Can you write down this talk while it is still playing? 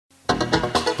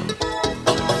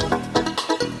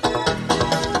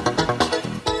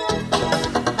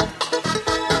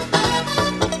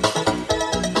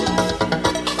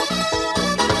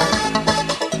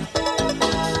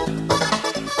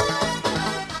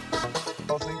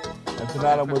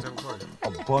tonight I'm with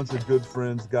a bunch of good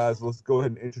friends, guys. Let's go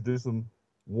ahead and introduce them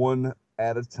one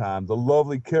at a time. The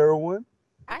lovely Carolyn.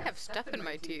 I have stuff in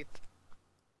my teeth.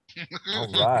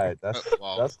 All right,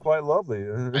 that's quite lovely.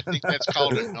 I think that's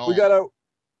called a no. We got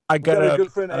I got a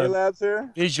good friend A-Labs here.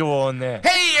 Visual in there.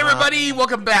 Hey everybody,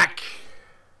 welcome back.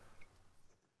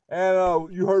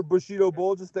 And you heard Bushido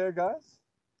Bull just there, guys.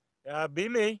 Be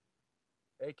me,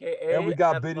 aka. And we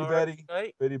got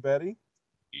Bitty Betty.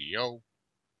 Yo.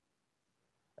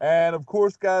 And of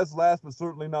course, guys, last but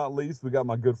certainly not least, we got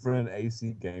my good friend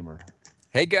AC Gamer.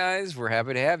 Hey guys, we're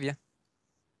happy to have you.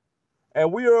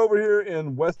 And we are over here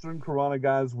in Western Corona,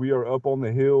 guys. We are up on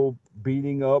the hill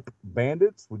beating up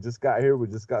bandits. We just got here. We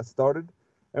just got started.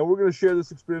 And we're going to share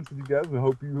this experience with you guys. We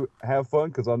hope you have fun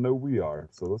because I know we are.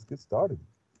 So let's get started.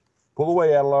 Pull away,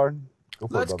 Adelard.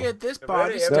 Let's get this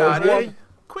party started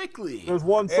quickly. There's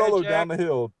one solo down the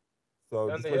hill.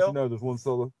 So just let you know, there's one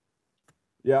solo.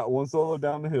 Yeah, one solo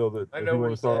down the hill that if you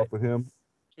want to start off with him.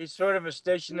 He's sort of a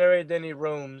stationary, then he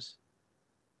roams.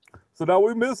 So now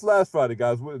we missed last Friday,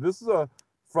 guys. This is a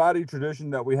Friday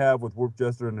tradition that we have with Warp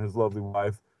Jester and his lovely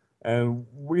wife. And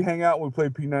we hang out and we play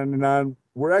P99.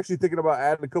 We're actually thinking about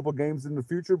adding a couple games in the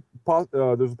future.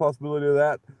 There's a possibility of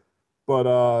that. But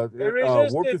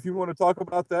Warp, if you want to talk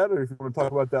about that, or if you want to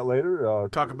talk about that later.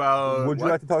 Talk about would you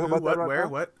like to talk about that right where, now?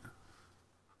 what?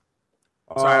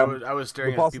 Sorry, I was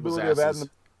staring at people's asses.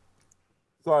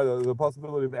 The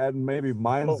possibility of adding maybe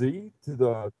Mine Z to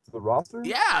the roster.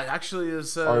 Yeah, actually,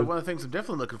 is one of the things I'm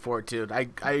definitely looking forward to.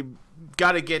 I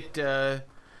gotta get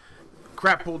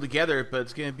crap pulled together, but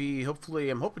it's gonna be hopefully.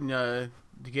 I'm hoping to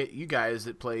get you guys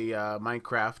that play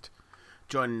Minecraft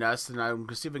joining us, and I'm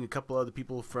gonna see if I can get a couple other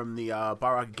people from the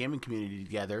BRG'ers community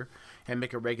together and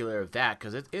make a regular of that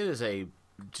because it is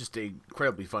just a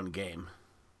incredibly fun game.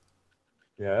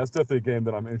 Yeah, that's definitely a game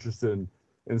that I'm interested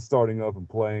in starting up and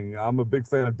playing. I'm a big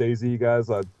fan of DayZ, guys.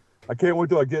 I can't wait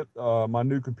till I get my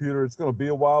new computer. It's going to be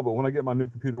a while, but when I get my new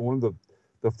computer, one of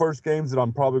the first games that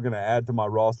I'm probably going to add to my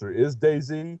roster is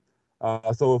DayZ.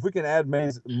 So if we can add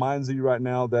Mine Z right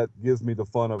now, that gives me the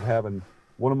fun of having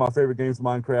one of my favorite games,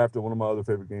 Minecraft, and one of my other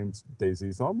favorite games,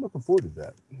 DayZ. So I'm looking forward to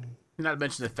that. Not to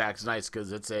mention the fact it's nice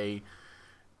because it's a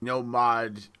no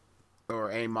mod or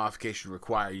any modification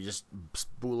required. You just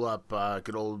spool up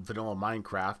good old vanilla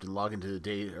Minecraft and log into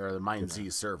the Mine Z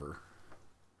server.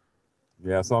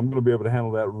 Yeah, so I'm going to be able to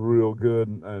handle that real good,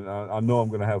 and I know I'm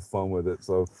going to have fun with it.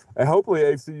 So, and hopefully,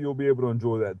 AC, you'll be able to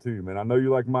enjoy that too, man. I know you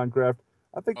like Minecraft.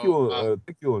 I think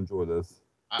you'll enjoy this.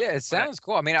 Yeah, it sounds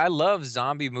cool. I mean, I love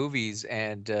zombie movies,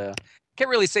 and can't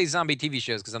really say zombie TV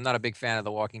shows because I'm not a big fan of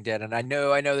The Walking Dead, and I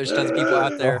know there's tons of people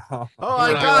out there. Oh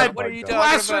my God! What are you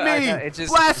Blasphemy!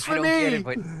 Blasphemy!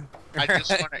 I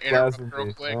just want to interrupt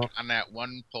real quick on that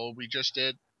one poll we just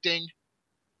did. Ding.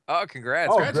 Oh,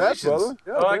 congrats! Oh, congrats, brother.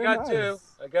 Yeah, I got two.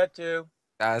 I got two.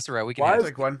 That's all right. We can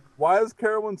take one. Why is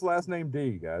Carolyn's last name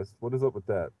D, guys? What is up with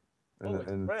that?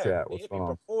 In the chat, what's going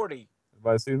on? 40.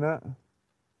 Everybody seen that?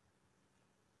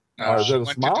 She went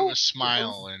to do a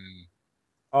smile and.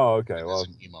 Oh, okay. Well,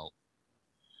 emote.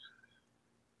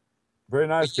 Very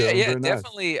nice, yeah, very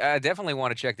definitely. Nice. I definitely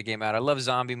want to check the game out. I love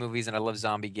zombie movies and I love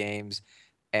zombie games,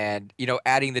 and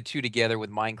adding the two together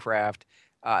with Minecraft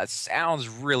sounds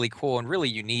really cool and really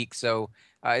unique. So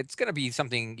it's gonna be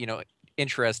something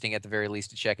interesting at the very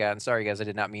least to check out. And sorry, guys, I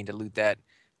did not mean to loot that.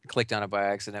 I clicked on it by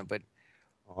accident, but.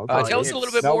 Tell us a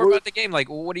little bit more about the game. Like,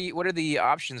 what are the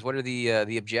options? What are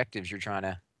the objectives you're trying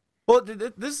to? Well,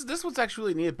 this what's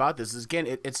actually neat about this is, again,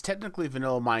 it's technically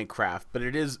vanilla Minecraft, but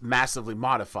it is massively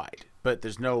modified. But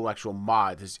there's no actual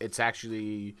mod. It's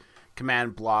actually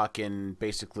command block and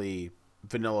basically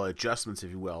vanilla adjustments, if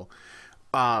you will.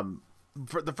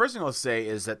 The first thing I'll say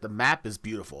is that the map is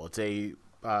beautiful. It's a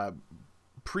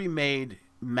pre-made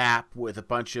map with a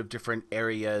bunch of different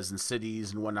areas and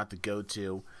cities and whatnot to go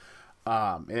to.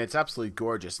 And it's absolutely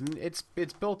gorgeous, and it's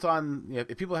built on,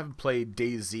 if people haven't played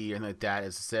DayZ or anything like that,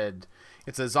 as I said,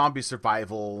 it's a zombie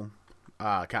survival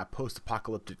kind of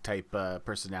post-apocalyptic type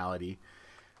personality.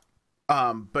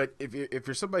 But if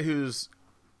you're somebody who's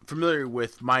familiar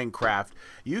with Minecraft,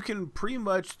 you can pretty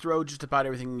much throw just about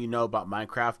everything you know about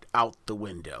Minecraft out the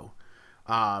window.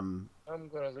 I'm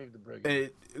gonna leave the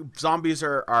brig. Zombies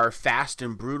are fast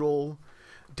and brutal.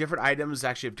 Different items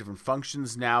actually have different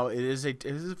functions now. It is a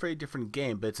very different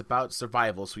game, but it's about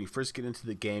survival. So when you first get into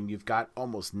the game, you've got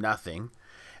almost nothing,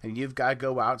 and you've got to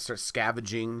go out and start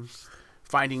scavenging,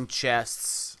 finding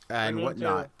chests and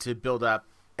whatnot to build up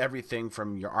everything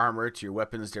from your armor to your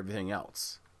weapons to everything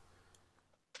else.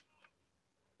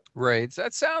 Right. So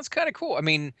that sounds kind of cool. I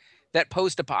mean, that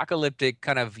post-apocalyptic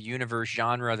kind of universe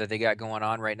genre that they got going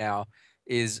on right now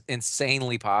is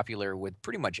insanely popular with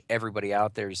pretty much everybody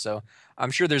out there. So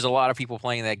I'm sure there's a lot of people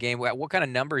playing that game. What kind of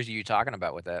numbers are you talking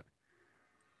about with that?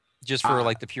 Just for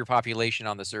like the pure population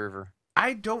on the server.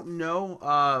 I don't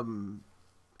know.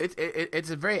 It's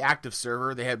a very active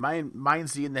server. They had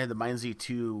MineZ and they had the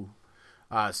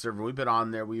MineZ2 server. We've been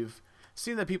on there. We've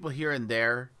seen the people here and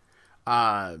there,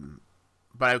 but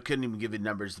I couldn't even give you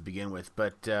numbers to begin with.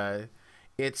 But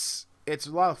it's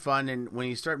a lot of fun, and when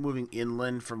you start moving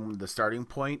inland from the starting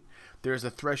point, there's a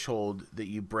threshold that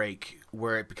you break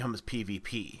where it becomes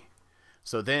PvP.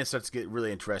 So then it starts to get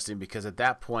really interesting, because at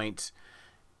that point,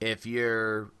 if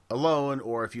you're alone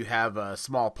or if you have a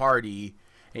small party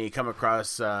and you come across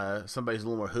somebody who's a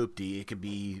little more hoopty, it could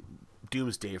be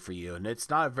doomsday for you. And it's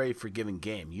not a very forgiving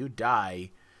game. You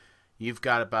die, you've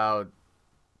got about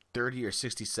 30 or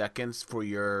 60 seconds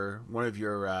for one of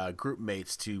your group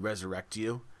mates to resurrect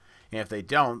you. And if they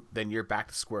don't, then you're back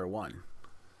to square one.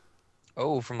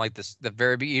 Oh, from like the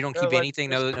very beginning, you don't keep anything,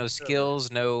 no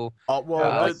skills, no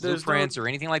blueprints or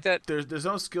anything like that? There's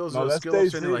no skills, no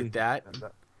skills or anything like that.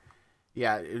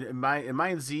 Yeah, in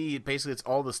MineZ, basically it's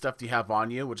all the stuff you have on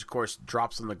you, which of course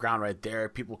drops on the ground right there.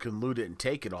 People can loot it and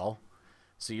take it all.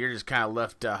 So you're just kind of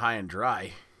left high and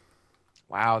dry.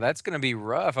 Wow, that's going to be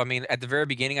rough. I mean, at the very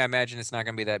beginning, I imagine it's not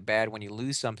going to be that bad when you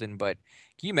lose something, but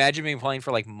can you imagine being playing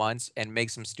for like months and make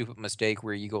some stupid mistake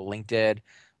where you go link dead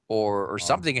or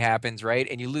something happens, right?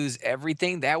 And you lose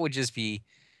everything? That would just be,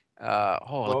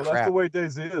 well, crap. That's the way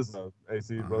DayZ is, though,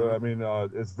 AC, brother. I mean,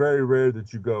 it's very rare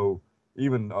that you go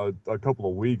even a couple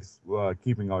of weeks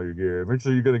keeping all your gear.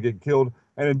 Eventually, you're going to get killed.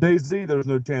 And in DayZ, there's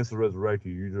no chance to resurrect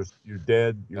you. You're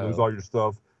dead. You lose all your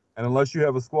stuff. And unless you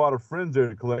have a squad of friends there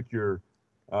to collect your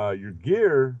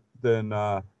gear, then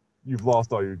you've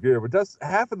lost all your gear. But that's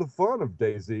half of the fun of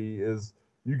DayZ is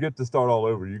you get to start all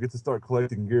over. You get to start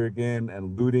collecting gear again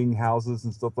and looting houses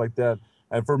and stuff like that.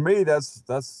 And for me, that's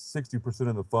 60%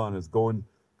 of the fun is going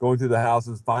through the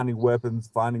houses, finding weapons,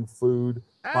 finding food,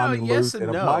 finding loot. And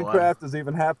if Minecraft is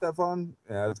even half that fun,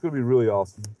 yeah, it's going to be really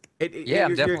awesome. I'm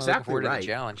definitely looking forward to the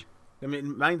challenge. I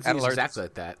mean, mine's exactly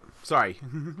like that. Sorry.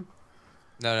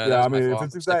 No, yeah, I mean,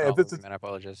 if I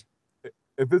apologize.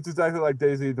 If it's exactly like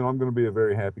DayZ, then I'm going to be a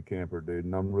very happy camper, dude,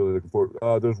 and I'm really looking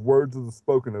forward. There's words of the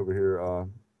spoken over here.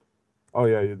 Oh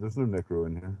yeah, there's no necro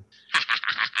in here.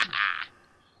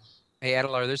 Hey,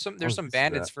 Adelar, there's some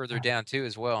bandits further down too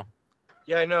as well.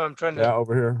 Yeah, I know. I'm trying to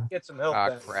over here get some help.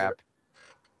 Ah, crap!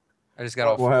 I just got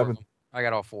all four of them. I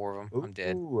got all four of them. Ooh, I'm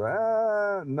dead.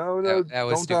 No, that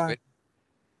was stupid.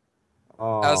 I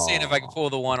was seeing if I could pull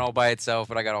the one all by itself,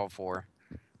 but I got all four.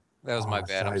 That was my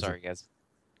bad. I'm sorry, guys.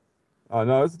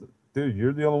 No, dude,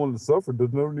 you're the only one that suffered.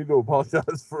 There's no need to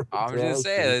apologize for it. I'm just gonna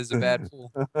say it's a bad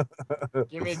pull.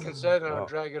 Give me consent and I'll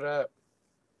drag it up.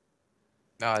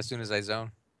 No, as soon as I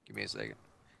zone. Give me a second.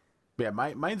 Yeah,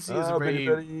 mine's is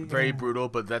very brutal,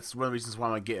 but that's one of the reasons why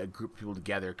I want to get a group of people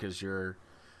together, because you'll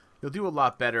do a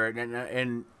lot better.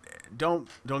 And don't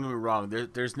get me wrong,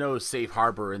 there's no safe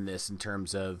harbor in this in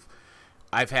terms of.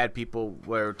 I've had people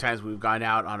where times we've gone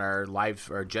out on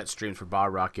our jet streams for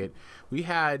Bottle Rocket. We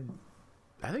had,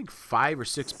 I think, 5 or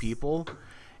 6 people,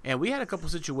 and we had a couple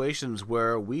situations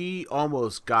where we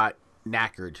almost got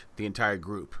knackered, the entire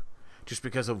group, just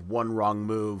because of one wrong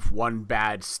move, one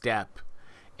bad step,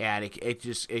 and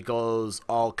it goes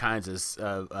all kinds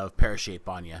of pear shape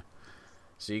on you.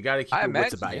 So you got to keep your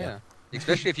wits about you.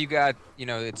 Especially if you got,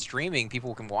 it's streaming,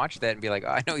 people can watch that and be like,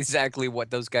 I know exactly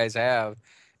what those guys have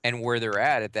and where they're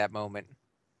at that moment.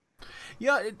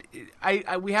 Yeah,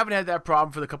 we haven't had that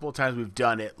problem for the couple of times we've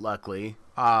done it, luckily.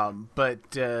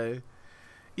 But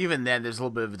even then, there's a little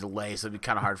bit of a delay, so it'd be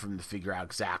kind of hard for them to figure out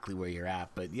exactly where you're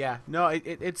at. But yeah, no,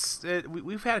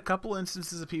 we've had a couple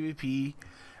instances of PvP,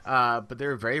 but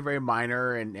they're very, very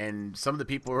minor, and some of the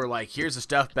people were like, "Here's the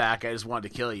stuff back. I just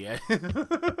wanted to kill you."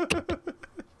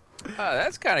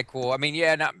 That's kind of cool. I mean,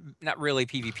 yeah, not really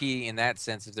PvP in that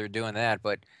sense if they're doing that,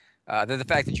 but. The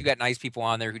fact that you got nice people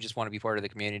on there who just want to be part of the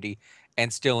community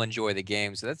and still enjoy the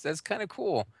game, so that's kind of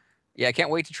cool. Yeah, I can't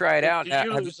wait to try it out. Have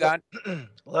you got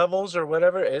levels or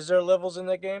whatever? Is there levels in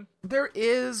that game? There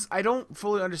is. I don't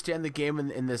fully understand the game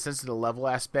in the sense of the level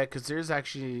aspect, because there's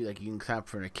actually like you can sign up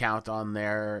for an account on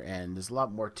there, and there's a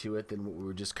lot more to it than what we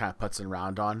were just kind of putzing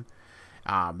around on.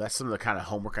 That's some of the kind of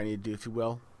homework I need to do, if you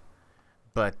will.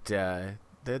 But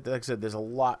like I said, there's a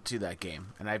lot to that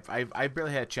game, and I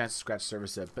barely had a chance to scratch the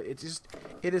surface of it, but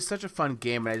it is such a fun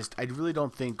game, and I really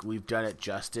don't think we've done it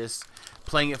justice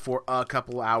playing it for a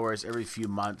couple hours every few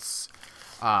months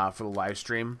for the live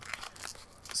stream.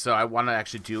 So I want to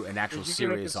actually do an actual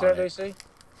series on it. AC?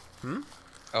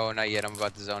 Oh, not yet. I'm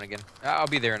about to zone again. I'll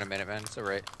be there in a minute, man. It's all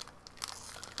right.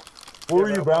 Where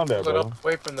were you bound at, bro?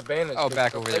 Away from the bandits. Oh,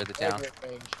 back over there at the town.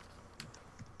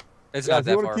 It's Yeah, not if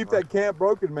that you want far. to keep that camp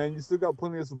broken, man, you still got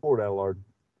plenty of support, Adlard.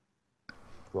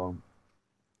 So,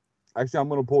 actually, I'm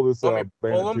gonna pull this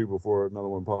bandit too before another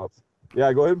one pops.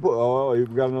 Yeah, go ahead and pull. Oh, we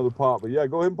got another pop, but yeah,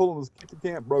 go ahead and pull them. Let's keep the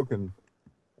camp broken.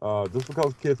 Just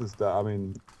because Kith is died. I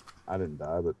mean, I didn't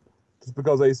die, but just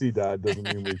because AC died doesn't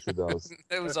mean we should die.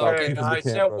 It was all good. I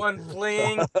sent one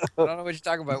fleeing. I don't know what you're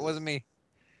talking about. It wasn't me.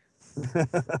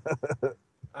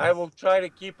 I will try to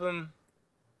keep them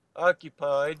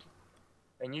occupied,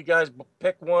 and you guys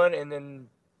pick one and then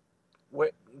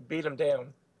beat them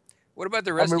down. What about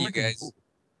the rest of you guys?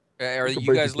 Are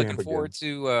you guys looking forward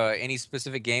to any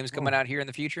specific games coming out here in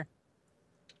the future?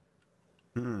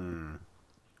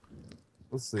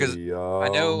 Let's see. I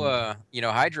know,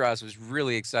 Hydros was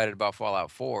really excited about Fallout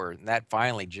 4, and that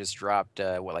finally just dropped,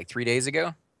 like 3 days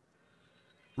ago?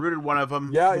 Rooted one of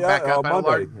them. Yeah,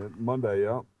 Monday,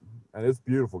 yeah. And it's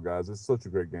beautiful, guys. It's such a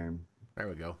great game. There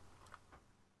we go.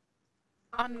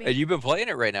 And you've been playing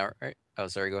it right now, right? Oh,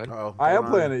 sorry, go ahead. I am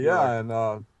playing it, yeah,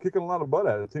 and kicking a lot of butt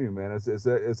at it too, man.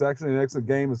 It's actually an excellent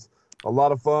game. It's a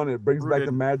lot of fun. It brings back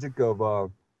the magic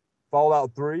of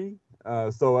Fallout 3.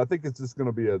 So I think it's just going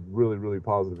to be a really, really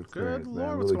positive experience, Good man.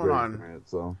 Lord, Really what's going on? experience.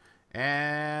 So.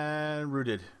 And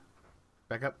Rooted.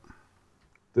 Back up.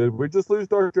 Did we just lose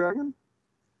Dark Dragon?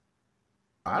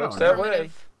 I don't that know. way.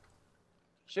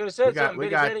 Should have said something. We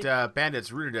got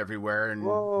bandits rooted everywhere and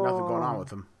nothing going on with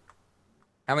them.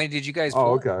 How many did you guys pull?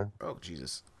 Oh, okay. Oh,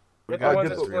 Jesus. Get the one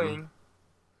that's fleeing.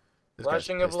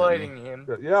 Flashing of lighting him.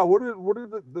 Yeah, what are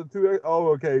the two? Oh,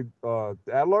 okay.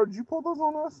 Adlar, did you pull those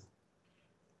on us?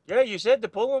 Yeah, you said to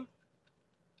pull them.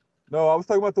 No, I was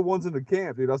talking about the ones in the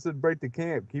camp, dude. I said break the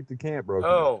camp, keep the camp broken.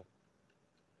 Oh.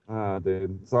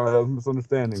 Dude. Sorry, that was a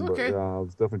misunderstanding, It's okay. but I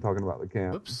was definitely talking about the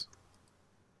camp. Oops.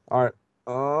 All right.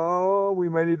 Oh, we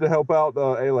may need to help out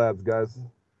A-Labs, guys.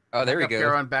 Oh, there we go.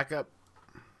 Karen, back up.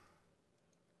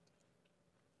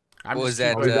 I'm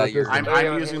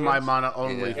using my mana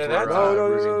only for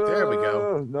no, there we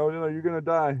go. No, you're gonna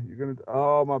die.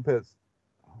 Oh, my pets.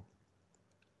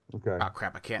 Okay. Oh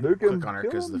crap! I can't click on her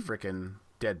because of the freaking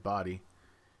dead body.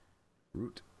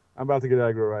 Root. I'm about to get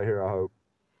aggro right here. I hope.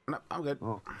 No, I'm good.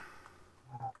 Oh.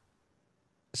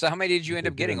 So how many did you end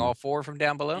up getting? All 4 from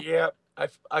down below? Yeah,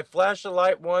 I flashed the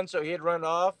light one so he'd run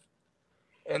off,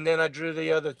 and then I drew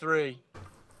the other 3.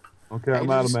 Okay, I'm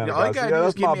out of mana. All you gotta do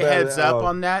is give me a heads up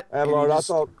on that. Adlard, I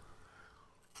thought.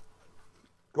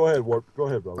 Go ahead, Warp. Go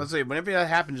ahead, brother. Let's see. Whenever that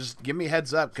happens, just give me a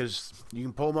heads up because you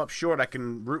can pull them up short. I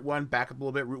can root one, back up a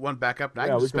little bit, root one, back up. And I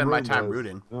can just spend my time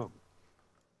rooting. Yep.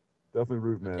 Definitely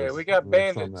root, man. Okay, we got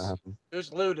bandits.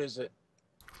 Whose loot is it?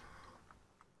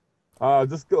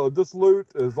 Just loot.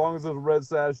 As long as there's a red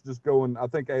sash, just go and I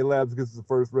think A-Labs gets the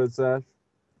first red sash.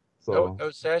 So.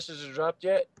 No sashes are dropped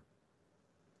yet?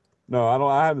 No,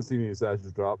 I haven't seen any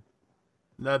sashes dropped.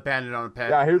 Another bandit on the pad.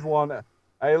 Yeah, here's one.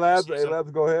 A-Labs,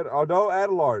 go ahead. Oh no,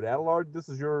 Adlard, this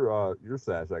is your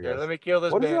sash, I guess. Yeah, let me kill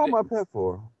this bandit. bandit. What is it on my pet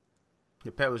for?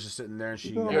 Your pet was just sitting there and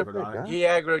she aggroed on it. He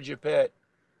aggroed your pet.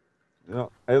 Yeah.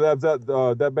 A-Labs,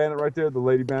 that bandit right there, the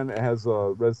lady bandit, has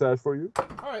a red sash for you. All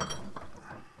right.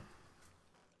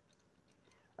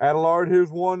 Adlard, here's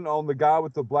one on the guy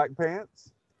with the black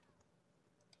pants.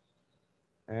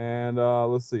 And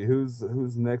let's see, who's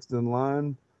next in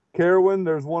line? Carowin,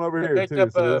 there's one over here too.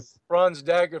 Picked up a bronze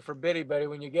dagger for Bitty Betty.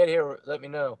 When you get here, let me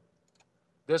know.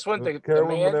 This one, the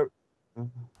man.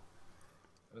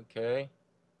 Okay.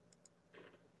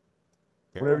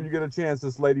 Whenever you get a chance,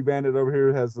 this lady bandit over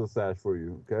here has a sash for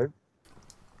you. Okay.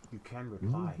 You can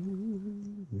reply.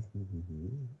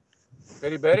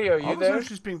 Bitty Betty, are you there? She's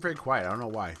just being very quiet. I don't know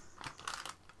why.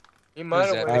 He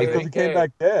might have went because he came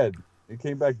back dead. He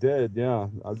came back dead. Yeah,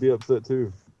 I'd be upset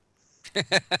too.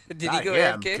 Did he go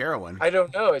AFK? Carowin. I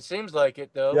don't know. It seems like it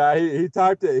though. Yeah, he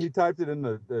typed it. He typed it in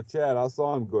the chat. I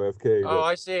saw him go AFK. Oh,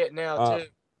 I see it now too.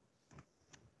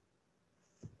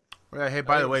 Well, hey,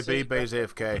 by the way, Bitty Betty's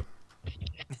AFK.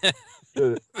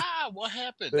 What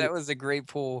happened? That was a great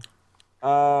pull.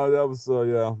 That was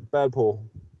yeah, bad pull.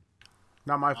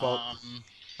 Not my fault.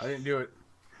 I didn't do it.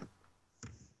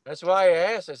 That's why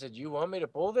I asked. I said, "You want me to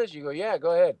pull this?" You go, "Yeah,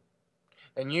 go ahead."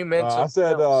 And you meant I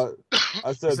said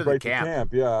break the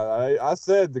camp. Yeah, I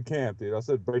said the camp, dude. I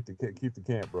said keep the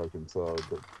camp broken. So,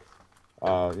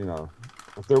 but, you know,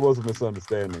 if there was a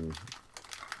misunderstanding,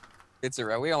 it's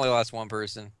alright. We only lost one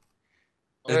person.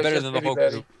 It's better than the whole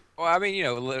group. Oh, Well, I mean, you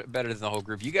know, better than the whole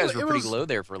group. You guys were pretty low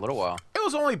there for a little while. It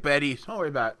was only Betty. Don't worry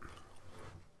about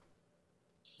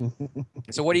it.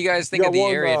 So what do you guys think of the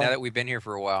area now that we've been here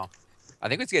for a while? I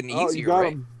think it's getting easier,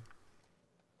 right?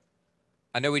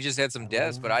 I know we just had some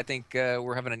deaths, but I think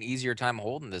we're having an easier time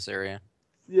holding this area.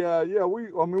 Yeah. We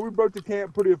broke the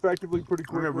camp pretty effectively, pretty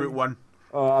We're quickly. gonna root one.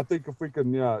 I think if we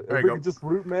can, if we go. can just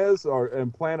root mez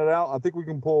and plan it out, I think we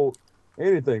can pull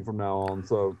anything from now on.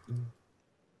 So,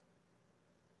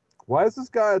 why is this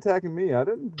guy attacking me? I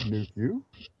didn't nuke you.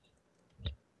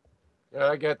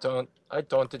 Yeah, I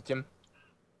taunted him.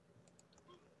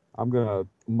 I'm gonna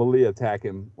melee attack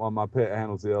him while my pet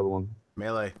handles the other one.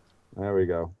 Melee. There we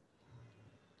go.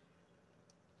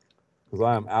 Because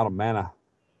I am out of mana.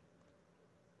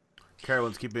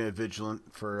 Carolyn's keeping it vigilant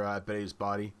for Betty's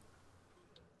body.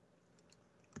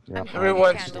 Yeah.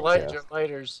 Everyone's Candle. light your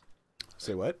lighters.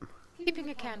 Say what? Keeping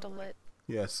a candle lit.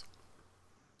 Yes.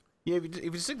 Yeah, if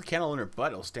you stick the candle in her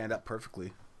butt, it'll stand up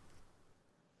perfectly.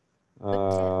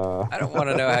 I don't want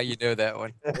to know how you know that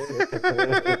one.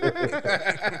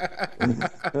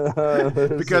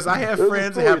 Because I have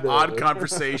friends that have odd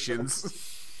conversations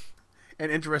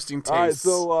and interesting tastes. All right,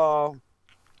 so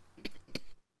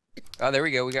Oh, there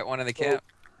we go. We got one in the camp.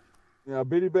 yeah,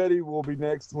 Bitty Betty will be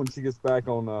next when she gets back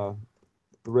on the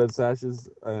red sashes,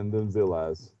 and then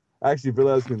Villaz. Actually,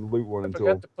 Villaz can loot one I until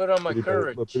forgot to put on my Bitty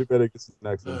courage. Betty gets the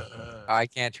next one. I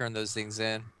can't turn those things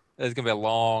in. It's gonna be a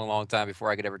long, long time before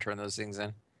I could ever turn those things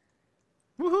in.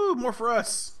 Woohoo! More for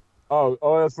us. Oh,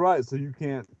 that's right. So you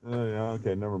can't. Yeah,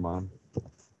 okay, never mind.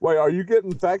 Wait, are you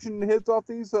getting faction hits off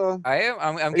these? I am.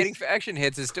 I'm getting faction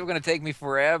hits. It's still gonna take me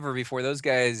forever before those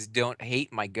guys don't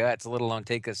hate my guts, let alone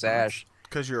take a sash.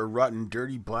 Because you're a rotten,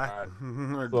 dirty black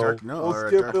or So, dark. No, we'll or a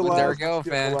skip dark the blue. last- There we go,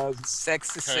 skip man. the last- Sex,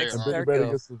 Okay, sex, And Alright. Bitty there Betty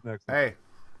go. gets the next one. Hey,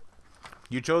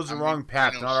 you chose the I'm wrong in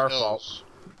path, Reno's not our Hills. fault.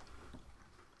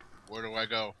 Where do I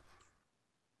go?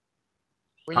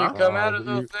 When you Huh? come out of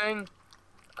You- the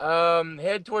thing,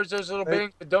 head towards those little Hey.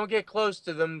 buildings, but don't get close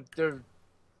to them. There,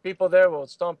 people there will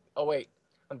stomp. Oh wait,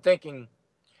 I'm thinking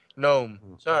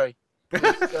gnome. Sorry.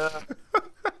 Just,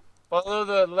 follow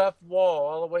the left wall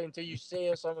all the way until you see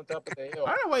us on the top of the hill.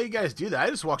 I don't know why you guys do that. I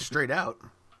just walk straight out.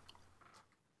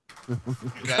 You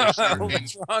guys aren't in,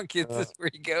 What's wrong, kids? This is where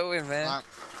you going, man?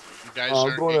 you guys I was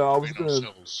aren't going in to- I was Reno's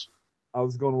gonna- Hills. I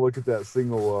was going to look at that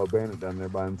single bandit down there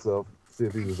by himself, see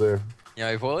if he was there. You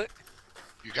know, you pull it.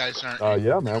 You guys aren't in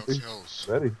Yeah, man. Reno's Hills.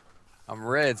 Betty, I'm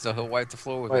red, so he'll wipe the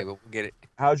floor with me, Wait. but we'll get it.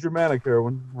 how's your mana,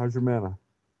 Carolyn? How's your mana?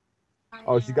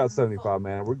 Oh, she got 75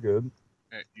 mana. We're good.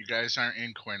 Hey, you guys aren't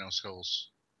in Quenos Hills.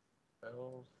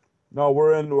 Well, No,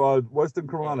 we're in Western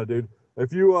Corona, dude.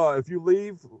 If you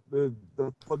leave,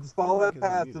 just follow that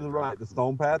path to the right, the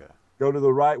stone path. Okay. Go to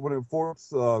the right when it forks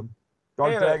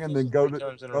Dark Yeah, Dragon, then go 3 to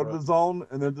times in a go to row. the zone,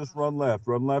 and then just run left.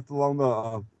 Run left along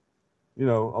the,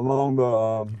 along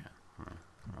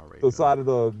the side of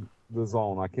the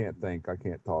zone. I can't think. I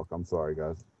can't talk. I'm sorry,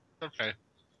 guys. Okay.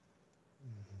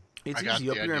 It's I got easy.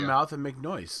 the Open your idea. mouth and make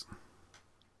noise.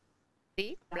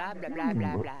 See? Blah, blah, blah,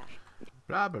 blah, blah.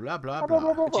 Blah, blah,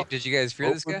 blah, blah, blah. Did you guys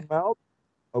fear this guy?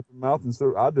 Open mouth,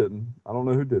 and I didn't. I don't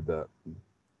know who did that.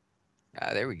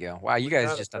 Ah, there we go. Wow, you guys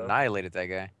got it, just though. annihilated that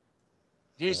guy.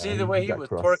 do you see Yeah, the way he he got was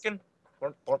crushed. twerking?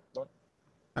 Twerk, twerk, twerk.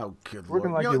 Oh, good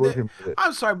Working lord. like You you're know, working with it.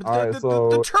 I'm sorry, but All right, the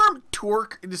so- term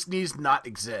twerk just needs not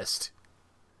exist.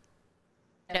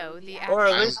 No, the Or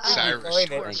at actual least Cyrus redefine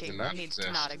twerking it. that needs to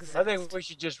exists. not exist. I think we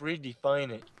should just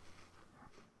redefine it.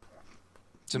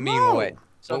 To mean No. what?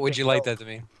 What would you like Something that to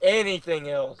mean? Anything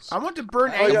else. I want to burn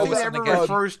Oh, anything yeah, that ever something good.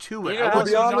 refers to it. You know I how want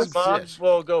be it to not honest, mobs exist.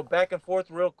 will go back and forth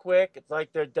real quick? It's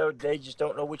like they just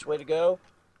don't know which way to go.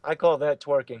 I call that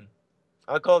twerking.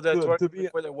 I call that To twerking be-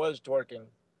 before there was twerking.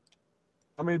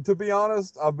 I mean, to be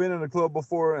honest, I've been in a club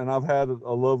before, and I've had a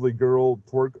lovely girl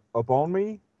twerk up on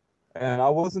me, and I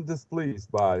wasn't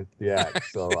displeased by the act.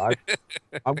 So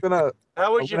I'm gonna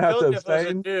How would I'm you gonna have feel to if it was a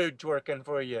abstain. dude twerking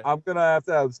for you? have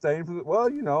to abstain from it. Well,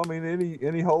 I mean,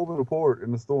 any hole in a port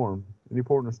in the storm, any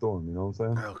port in a storm. You know what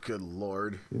I'm saying? Oh, good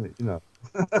lord. You know.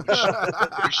 We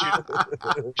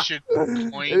should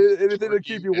point Anything to twerking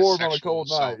keep you as warm on a sexual cold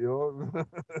assault. night, you know.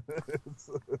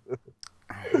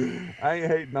 I ain't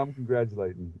hating. I'm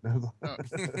congratulating.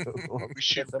 We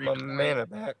should Get my mana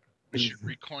back. we should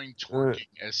recoin twerking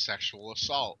as sexual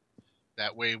assault.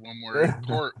 That way, when we're in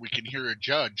court, we can hear a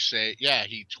judge say, "Yeah,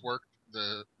 he twerked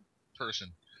the person."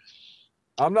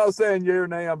 I'm not saying yay or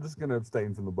nay. I'm just gonna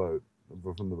abstain from the boat.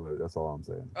 From the boat. That's all I'm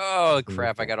saying. Oh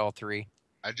crap! I got all three.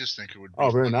 I just think it would be. Oh,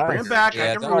 very funny nice. Bring to him hear back. a I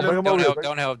Yeah, can judge- Oh, root bring him. him don't over. help!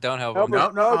 Don't help! Don't help! Help him.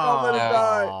 us. No, No, don't let it no.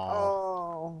 die. Aw.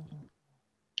 Oh.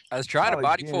 I was trying to Oh,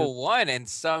 body yeah. pull one, and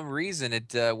some reason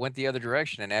it went the other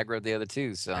direction and aggroed the other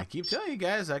two. So I keep telling you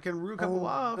guys, I can root a couple Oh,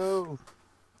 off. no.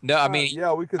 no, I mean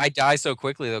yeah, we could. I die so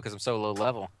quickly though because I'm so low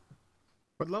level.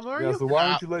 What level are Yeah, you? so why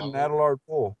don't you let an Adelard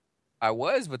pull? I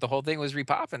was, but the whole thing was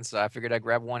repopping, so I figured I'd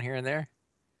grab one here and there.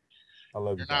 I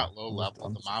love You're you. not Kyle. low level.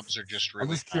 The mobs are just really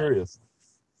I'm just high. curious.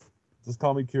 Just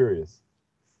call me curious.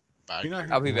 Bye, You're not-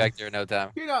 Gary. I'll be back there in no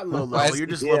time. You're not low Why level. is- You're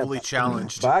just Yeah. levelly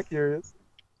challenged. Bye, curious.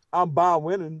 I'm by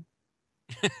winning.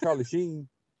 Charlie Sheen.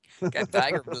 Got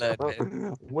tiger blood,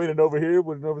 man. Waiting over here.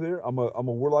 I'm a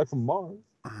warlock from Mars.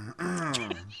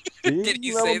 Did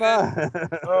he say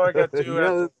that? Oh, I got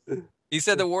two He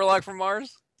said the warlock from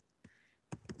Mars.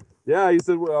 Yeah, he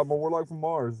said I'm a warlock from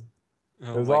Mars.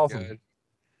 Oh It was my awesome. God.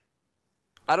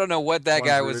 I don't know what that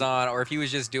guy was 100. on, or if he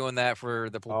was just doing that for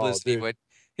the publicity, dude. but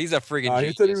he's a friggin' He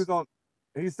genius. said he was on.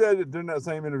 He said during that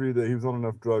same interview that he was on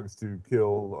enough drugs to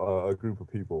kill a group of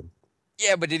people.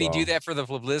 Yeah, but did he do Wow. that for the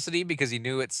publicity because he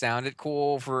knew it sounded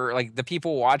cool for like the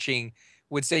people watching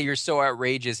would say you're so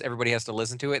outrageous everybody has to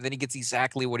listen to it, and then he gets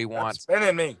exactly what he That's wants.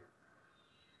 spinning me.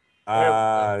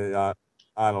 I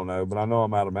don't know, but I know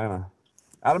I'm out of mana.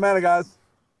 Out of mana, guys.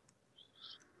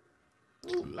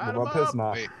 Light 'em What about piss up.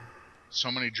 not? Wait,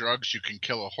 so many drugs you can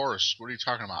kill a horse. What are you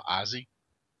talking about, Ozzy?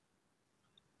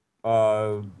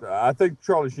 I think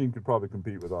Charlie Sheen could probably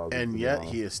compete with Ozzy. And to be yet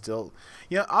honest. he is still,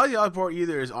 Ozzy Osbourne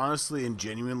either is honestly and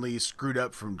genuinely screwed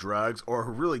up from drugs, or a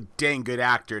really dang good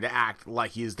actor to act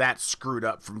like he is that screwed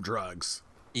up from drugs.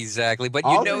 Exactly, but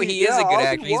you know Ozzy- he is a yeah, good Ozzy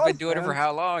actor. He's been was, doing it for man.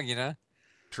 how long, you know?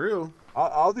 True.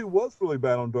 Ozzy was really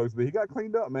bad on drugs, but he got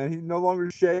cleaned up, man. He no longer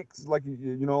shakes like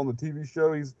on the TV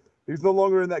show. He's no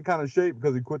longer in that kind of shape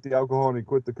because he quit the alcohol and he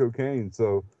quit the cocaine.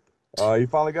 So he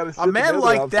finally got his shit A man together.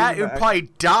 like I've that seen him would probably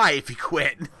die if he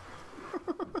quit.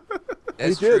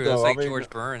 That's He did, true. though. It's like I mean, George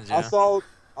Burns, I yeah.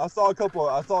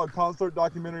 saw a concert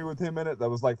documentary with him in it that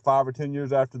was like 5 or 10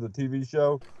 years after the TV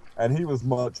show, and he was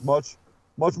much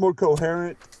more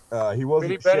coherent. He wasn't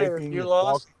Pretty better if shaking, you and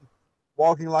lost.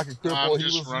 walking like a cripple. I'm He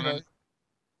just was running.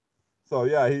 So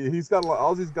yeah, he's got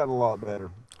Ozzy's gotten a lot better.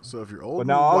 So if you're But old and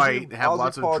now white, have Ozzy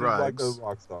lots of parties like drugs. a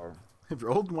rock star. If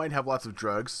you're old and white, have lots of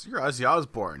drugs, you're Ozzy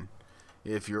Osbourne.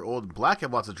 If you're old and black,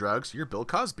 have lots of drugs, you're Bill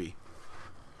Cosby.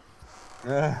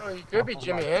 Oh, you could be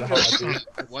Jimi Hendrix.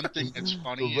 One thing that's The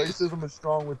funny is, racism is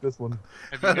strong with this one.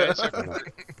 have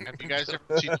you guys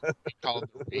ever seen a movie called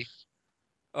The Wraith?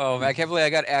 Oh, man, I can't believe I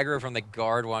got aggro from the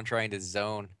guard while I'm trying to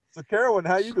zone. So Carolyn,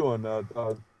 how you doing?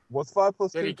 What's 5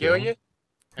 plus 2? Did he kill you?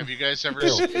 Have you guys ever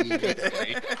Bill. seen The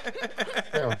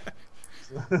Wraith?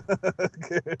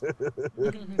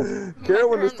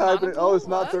 Carolyn is typing. Oh, it's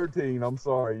not 13. I'm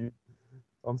sorry.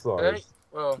 I'm sorry. Hey,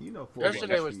 well, You know,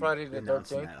 yesterday was Friday the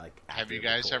announcing 13th. that, like, Have after you the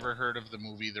guys poll. ever heard of the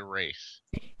movie The Wraith?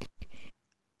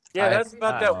 Yeah, I- that's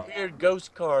about that weird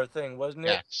ghost car thing, wasn't it?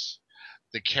 Yes.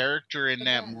 The character in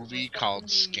that movie called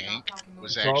Skank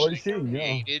was Charlie actually Sheen,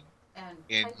 yeah. created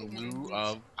in lieu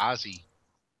of Ozzy.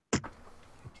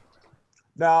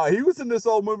 Now he was in this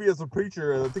old movie as a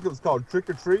preacher. I think it was called Trick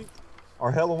or Treat or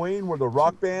Halloween, where the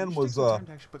rock band was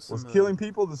killing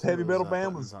people. This heavy metal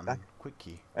band was, on quick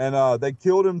key. and they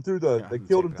killed him through the Yeah, they you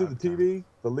killed take him through it the out of TV.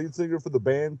 The lead singer for the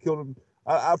band killed him.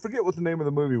 I forget what the name of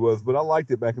the movie was, but I liked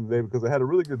it back in the day because it had a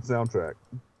really good soundtrack.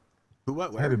 Who?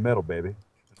 What? Heavy Where? metal, baby.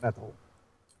 That's the whole.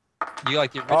 Do you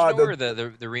like the original the-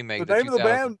 or the remake? The name of the 2000?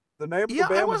 band. The name of Yeah,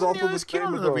 the I band was wasn't also as the keen name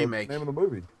on of the the remake. name of the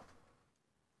movie.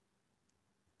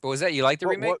 What was that? You like the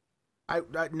remake?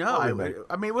 No, What remake?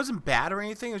 I mean, it wasn't bad or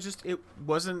anything. It was just, it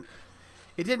wasn't.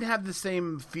 It didn't have the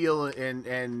same feel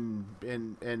and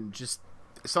just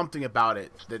something about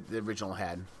it that the original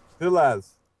had.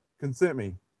 Villas, consent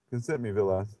me,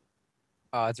 Villas.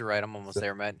 Oh, that's all right. I'm almost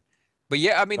there, man. But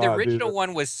yeah, I mean, the Dude, original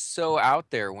one was so out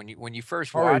there when you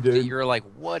first Sorry, watched it. dude. You're like,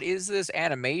 what is this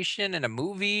animation in a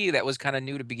movie that was kind of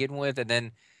new to begin with, and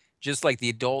then just like the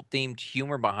adult themed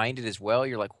humor behind it as well.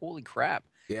 You're like, holy crap,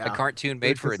 Yeah. a cartoon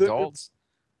made for consent me- adults.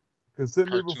 Consent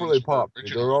me before Cartoons they were pop.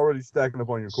 original. They're already stacking up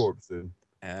on your corpse, dude.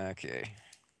 Okay.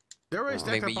 They're already Make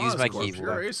stacked me up use on my us, Corpse. keyboard.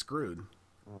 You're already screwed.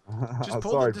 Just I'm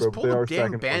pull, sorry, just bro, pull but they the are dang stacking up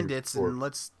on your bandits corpse. and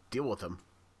let's deal with them.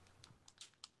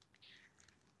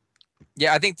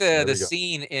 Yeah, I think There the we go.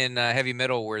 scene in Heavy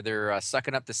Metal where they're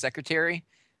sucking up the secretary.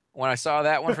 When I saw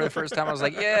that one for the first time, I was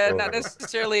like, yeah, not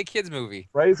necessarily a kids movie.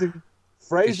 Phrasing, 'Cause she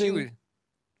phrasing. was-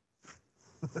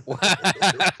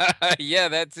 yeah,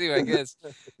 that too, I guess.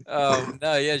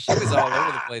 No, yeah, she was all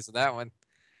over the place in that one.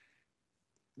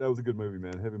 That was a good movie,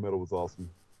 man. Heavy Metal was awesome.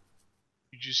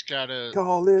 You just gotta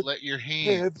Call it let your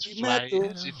hands heavy fly metal.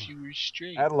 as if you were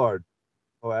straight. Adelard.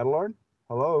 Oh, Adelard?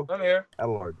 Hello, I'm here.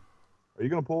 Adelard. Are you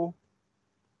gonna pull?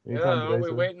 Yeah, Anytime are today, we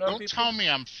sir? waiting on Don't people? tell me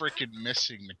I'm freaking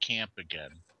missing the camp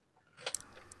again.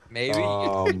 Maybe.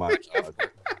 Oh my god.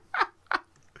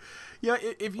 Yeah,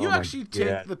 if you Oh my actually take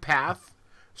God. the path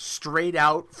straight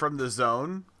out from the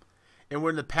zone, and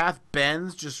when the path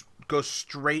bends, just go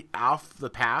straight off the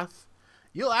path,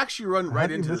 you'll actually run How right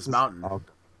do you into miss this mountain. Oh.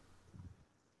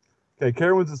 Okay,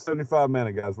 Carowinds is 75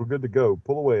 mana, guys. We're good to go.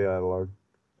 Pull away, Adelard.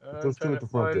 I'm Those two trying at to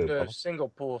the front find there, a brother. single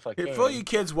pool if I Hey, can. for all you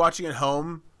kids watching at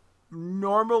home,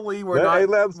 normally we're Let not.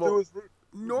 A-Labs well, do his root.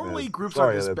 normally Man, groups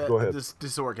sorry, aren't A-Labs, go ahead. this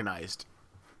disorganized.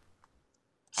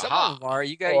 Some Aha. of them are.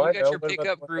 You Oh, I got know. your What about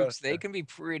pickup the one groups. They there? can be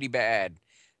pretty bad.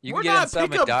 You We're can get in not a some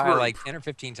and pickup die group. like 10 or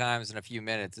 15 times in a few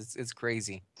minutes. It's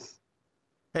crazy.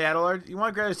 Hey, Adelard, you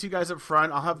want to grab us two guys up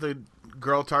front? I'll have the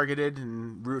girl targeted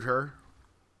and root her.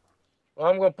 Well,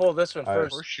 I'm going to pull this one All right. Of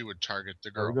first. course you would target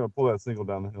the We're girl. gonna pull that single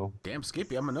down the hill. Damn,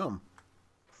 Skippy, I'm a gnome.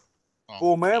 Oh.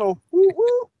 Full mantle. Woo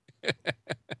woo.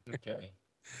 Okay.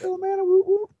 Full mana. Woo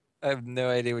woo. I have no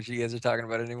idea what you guys are talking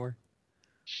about anymore.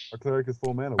 Our cleric is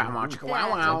full mana. Bow, Woo, wow, woo. chicka, Yeah, wow,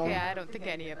 it's wow. okay. I don't think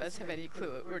any of us have any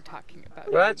clue what we're talking about.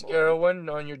 Congrats, anymore. Carolyn,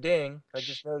 on your ding. I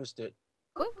just noticed it.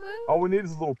 Woo woo. All we need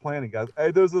is a little planning, guys.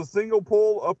 Hey, there's a single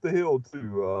pull up the hill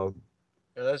too.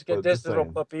 Yeah, let's get But this just little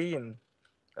saying. puppy, and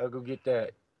I'll go get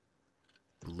that.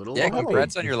 Little Yeah, puppy.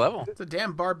 congrats on your level. It's a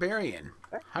damn barbarian.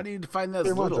 How do you define that as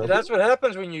Very much, little? I That's what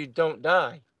happens when you don't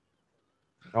die.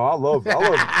 Oh, I love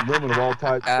women of all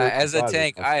types. shapes, and As a sizes.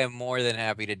 tank, I am more than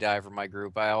happy to die for my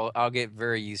group. I'll get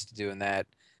very used to doing that.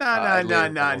 No.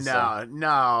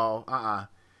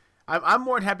 I'm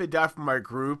more than happy to die for my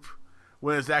group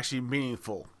when it's actually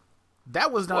meaningful.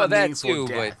 That was not Well, a that meaningful too,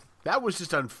 death. That was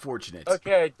just unfortunate.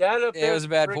 Okay, that up It there was a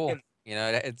bad pull. freaking- You know,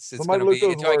 it's Somebody gonna look be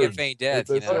those until I get words. faint They death.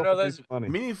 You sell know, no, for that's- decent money.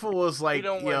 Meaningful is like,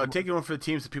 don't you know, want- taking one for the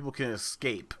teams that people can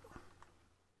escape.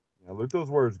 Yeah, look those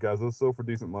words, guys. Those sell for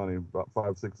decent money. About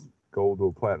 5-6 gold to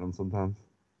a platinum sometimes.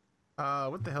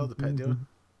 What the hell did the pet do? I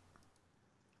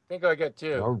think I got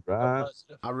two. All right.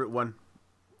 I'll root one.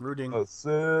 Rooting.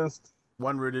 Assist.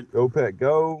 One rooted. Go, pet,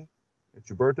 go. It's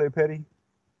your birthday, Petty.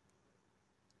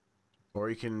 Or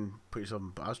you can put yourself.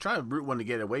 I was trying to root one to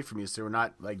get away from you, so we're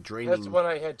not like draining. That's the one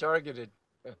I had targeted.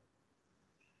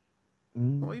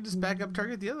 Well, you just back up,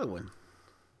 target the other one.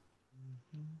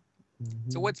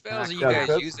 So what spells are you Yeah, guys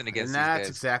that's- using And against these that's guys?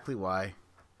 exactly why.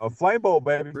 A flame bolt,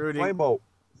 baby. Rooting. Flame bolt.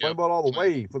 Flame Yep. bolt all the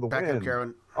way for the Back win. up,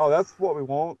 Karen. Oh, that's what we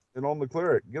want. And on the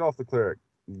cleric. Get off the cleric.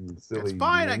 Silly. It's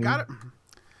fine. I ninny. got it.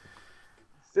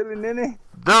 Silly ninny.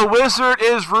 The wizard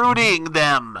is rooting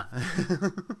them.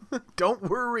 Don't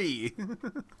worry.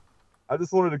 I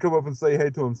just wanted to come up and say hey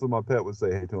to him so my pet would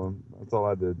say hey to him. That's all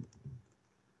I did.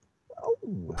 Oh.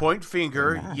 Point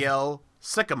finger, yell,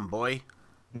 sick 'em, boy.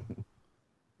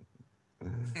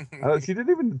 She didn't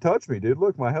even touch me, dude.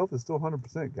 Look, my health is still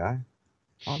 100%, guy.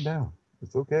 Calm down.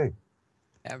 It's okay.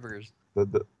 Evers.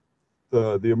 The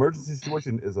emergency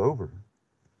situation is over.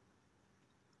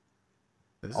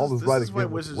 This All is, is this right is why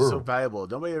again with the wizards are so world. valuable.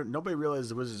 Nobody realizes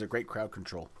the wizards are great crowd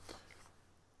control.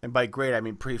 And by great, I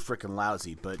mean pretty freaking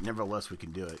lousy, but nevertheless, we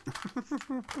can do it.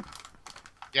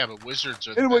 Yeah, but wizards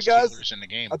are the Anyway, best guys, healers in the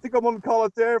game. I think I'm going to call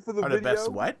it there for the Are the video. best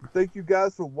what? Thank you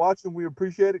guys for watching. We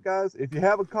appreciate it, guys. If you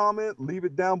have a comment, leave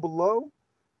it down below.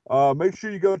 Make sure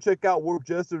you go check out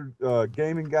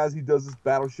WarpedJesterGaming, guys. He does this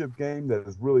battleship game that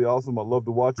is really awesome. I love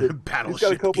to watch it. He's got a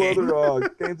Battleship couple game. other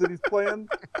games that he's playing.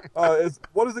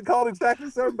 What is it called exactly,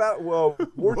 sir? World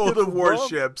of Above?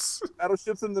 Warships.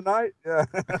 Battleships in the Night. Yeah,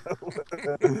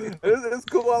 it's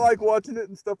cool. I like watching it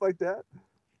and stuff like that.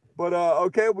 But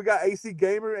okay, we got AC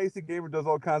Gamer. AC Gamer does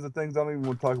all kinds of things. I don't even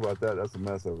want to talk about that. That's a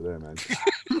mess over there, man.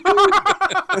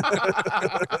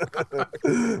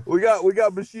 we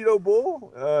got Bushido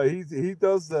Bull. He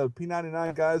does the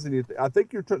P99 guys, and I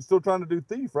think you're still trying to do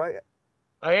Thief, right?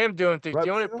 I am doing things. Right,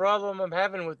 The only Phil? problem I'm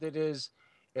having with it is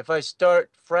if I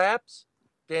start fraps,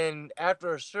 then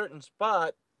after a certain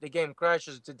spot, the game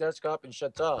crashes to desktop and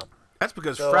shuts off. That's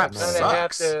because So Frap I kind of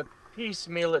have sucks. to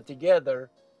piecemeal it together.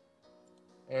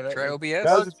 And Try it OBS.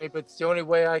 bugs me, but it's the only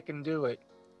way I can do it.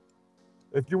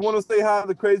 If you want to say hi to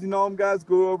the Crazy Gnome guys,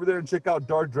 go over there and check out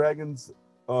Dark Dragon's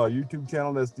YouTube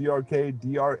channel. That's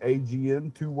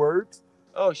DRKDRAGN, 2 words.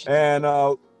 Oh, shit. And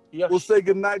Yeah. we'll say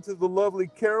goodnight to the lovely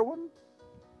Carolyn.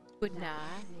 Good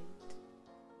night.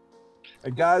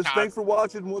 And guys, Hi. thanks for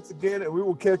watching once again, and we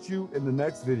will catch you in the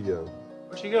next video.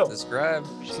 Where'd she go? Subscribe.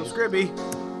 So Scribby.